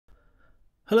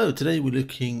Hello, today we're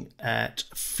looking at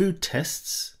food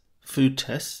tests,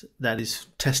 that is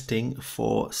testing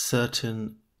for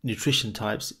certain nutrition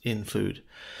types in food.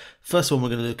 First one we're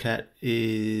going to look at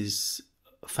is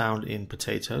found in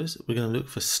potatoes. We're going to look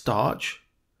for starch,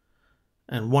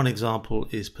 and one example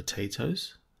is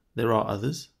potatoes. There are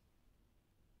others.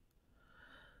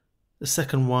 The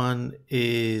second one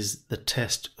is the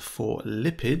test for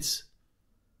lipids.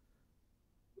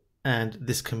 And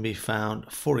this can be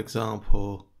found, for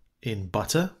example, in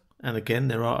butter. And again,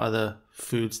 there are other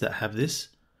foods that have this.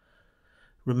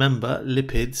 Remember,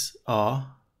 lipids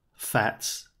are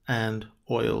fats and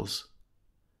oils.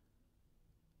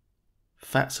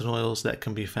 Fats and oils that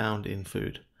can be found in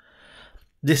food.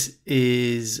 This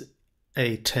is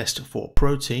a test for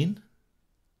protein.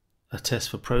 And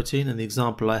the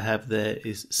example I have there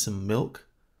is some milk.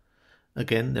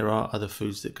 Again, there are other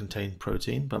foods that contain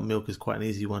protein, but milk is quite an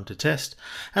easy one to test.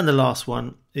 And the last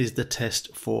one is the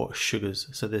test for sugars.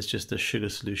 So there's just a sugar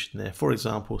solution there. For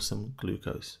example, some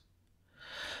glucose.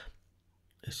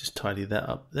 Let's just tidy that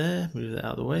up there, move that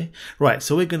out of the way. Right,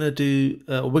 so we're going to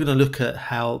look at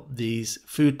how these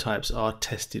food types are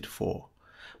tested for.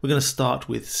 We're going to start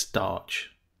with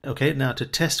starch. Okay, now to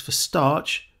test for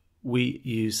starch, we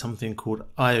use something called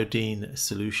iodine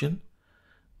solution.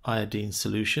 Iodine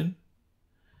solution.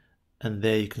 And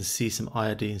there you can see some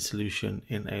iodine solution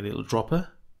in a little dropper.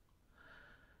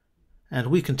 And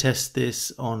we can test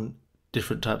this on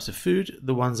different types of food.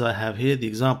 The ones I have here, the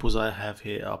examples I have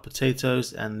here are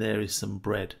potatoes, and there is some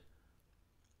bread.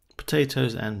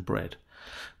 Potatoes and bread.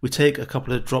 We take a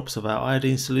couple of drops of our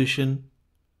iodine solution,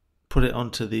 put it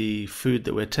onto the food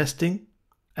that we're testing,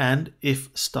 and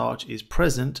if starch is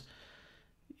present,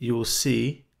 you will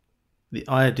see the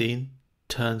iodine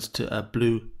turns to a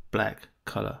blue-black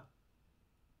color.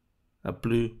 A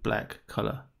blue-black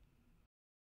color.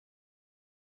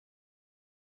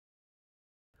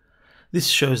 This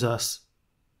shows us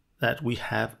that we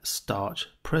have starch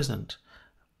present.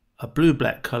 A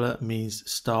blue-black color means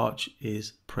starch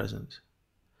is present.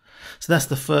 So that's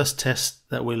the first test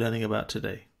that we're learning about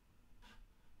today.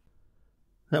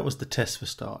 That was the test for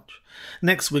starch.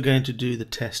 Next, we're going to do the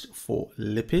test for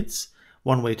lipids.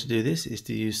 One way to do this is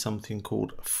to use something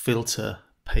called filter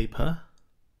paper.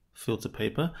 Filter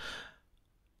paper.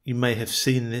 You may have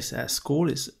seen this at school.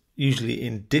 It's usually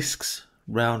in discs,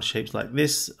 round shapes like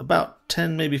this, about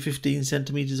 10, maybe 15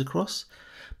 centimeters across.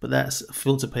 But that's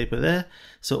filter paper there.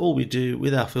 So all we do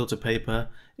with our filter paper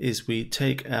is we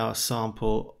take our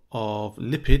sample of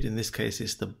lipid, in this case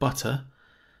it's the butter,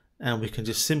 and we can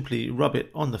just simply rub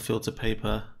it on the filter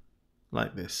paper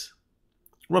like this.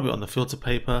 Rub it on the filter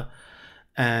paper,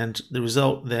 and the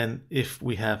result then, if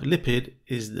we have lipid,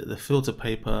 is that the filter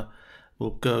paper will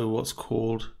go what's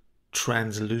called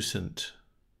translucent.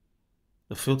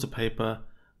 The filter paper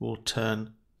will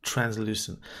turn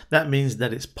translucent. That means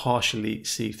that it's partially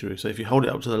see-through. So if you hold it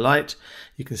up to the light,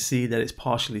 you can see that it's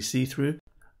partially see-through.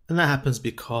 And that happens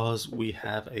because we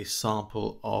have a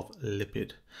sample of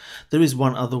lipid. There is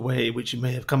one other way which you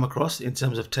may have come across in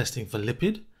terms of testing for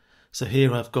lipid. So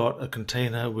here I've got a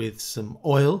container with some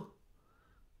oil,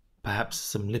 perhaps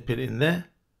some lipid in there.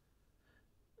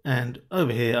 And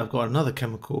over here I've got another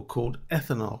chemical called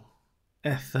ethanol.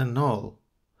 Ethanol.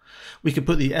 We could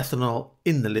put the ethanol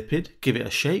in the lipid, give it a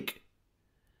shake.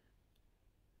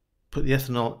 Put the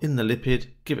ethanol in the lipid,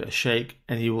 give it a shake,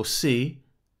 and you will see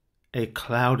a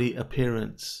cloudy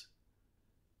appearance.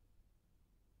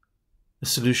 The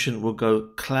solution will go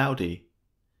cloudy.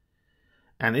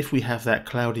 And if we have that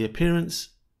cloudy appearance,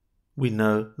 we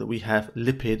know that we have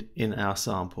lipid in our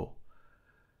sample.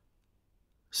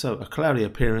 So a cloudy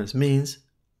appearance means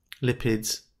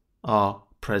lipids are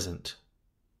present.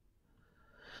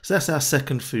 So that's our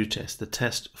second food test, the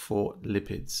test for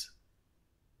lipids.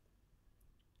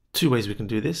 Two ways we can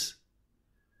do this,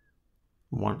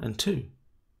 1 and 2.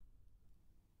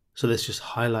 So let's just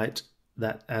highlight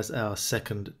that as our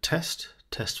second test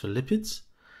for lipids.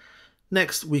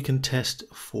 Next, we can test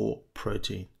for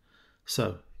protein.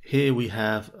 So here we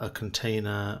have a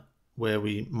container where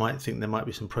we might think there might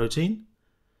be some protein.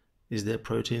 Is there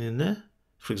protein in there?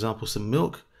 For example, some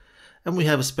milk. And we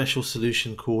have a special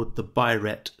solution called the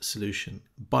Biret solution.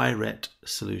 Biret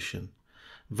solution.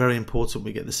 Very important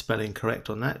we get the spelling correct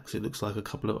on that, because it looks like a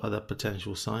couple of other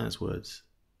potential science words.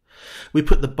 We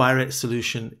put the Biret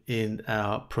solution in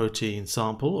our protein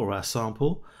sample, or our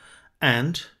sample,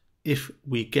 and if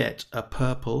we get a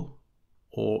purple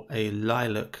or a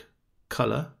lilac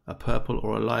color,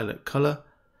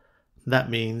 that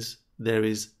means there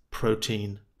is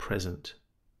protein present.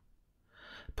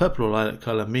 Purple or lilac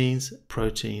color means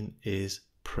protein is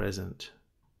present.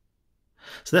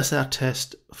 So that's our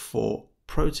test for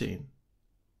protein.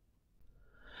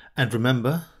 And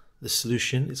remember, the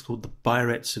solution is called the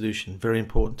Biuret solution. Very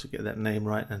important to get that name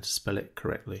right and to spell it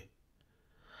correctly.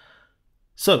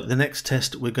 So the next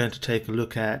test we're going to take a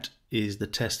look at is the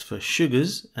test for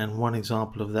sugars, and one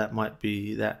example of that might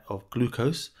be that of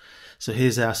glucose. So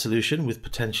here's our solution with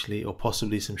potentially or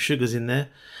possibly some sugars in there,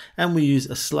 and we use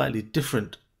a slightly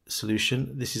different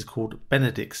solution. This is called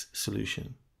Benedict's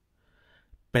solution.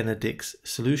 Benedict's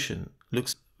solution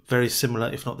looks very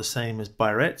similar, if not the same, as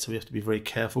Biuret, so we have to be very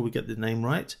careful we get the name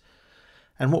right.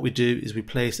 And what we do is we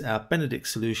place our Benedict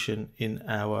solution in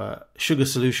our sugar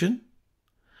solution,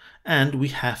 and we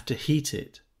have to heat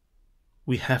it.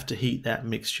 We have to heat that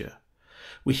mixture.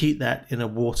 We heat that in a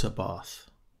water bath,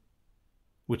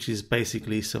 which is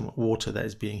basically some water that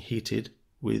is being heated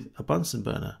with a Bunsen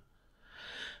burner.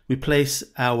 We place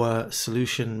our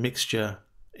solution mixture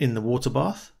in the water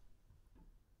bath,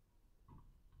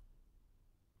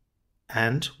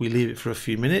 and we leave it for a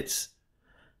few minutes.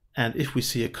 And if we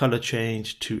see a color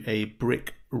change to a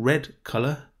brick red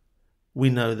color, we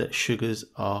know that sugars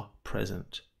are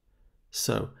present.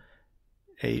 So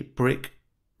a brick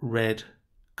red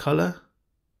color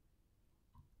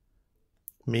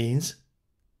means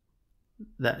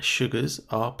that sugars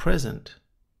are present.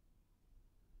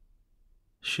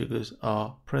 Sugars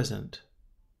are present.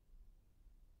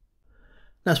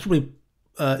 Now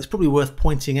it's probably worth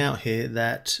pointing out here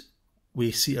that we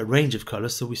see a range of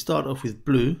colors. So we start off with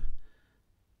blue.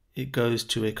 It goes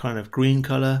to a kind of green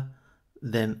color,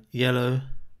 then yellow,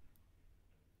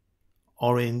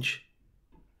 orange,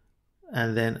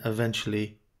 and then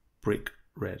eventually brick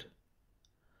red.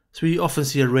 So we often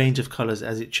see a range of colors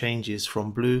as it changes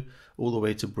from blue all the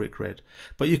way to brick red.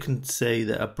 But you can say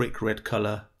that a brick red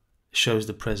color shows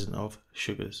the presence of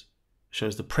sugars,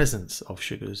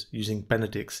 using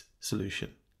Benedict's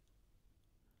solution.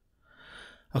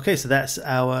 Okay, so that's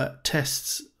our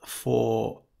tests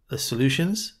for the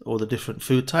solutions or the different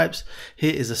food types.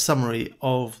 Here is a summary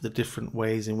of the different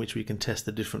ways in which we can test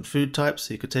the different food types.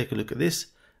 So you could take a look at this,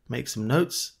 make some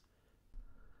notes,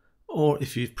 or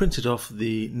if you've printed off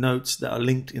the notes that are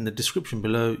linked in the description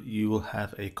below, you will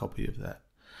have a copy of that.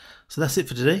 So that's it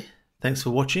for today. Thanks for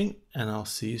watching, and I'll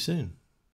see you soon.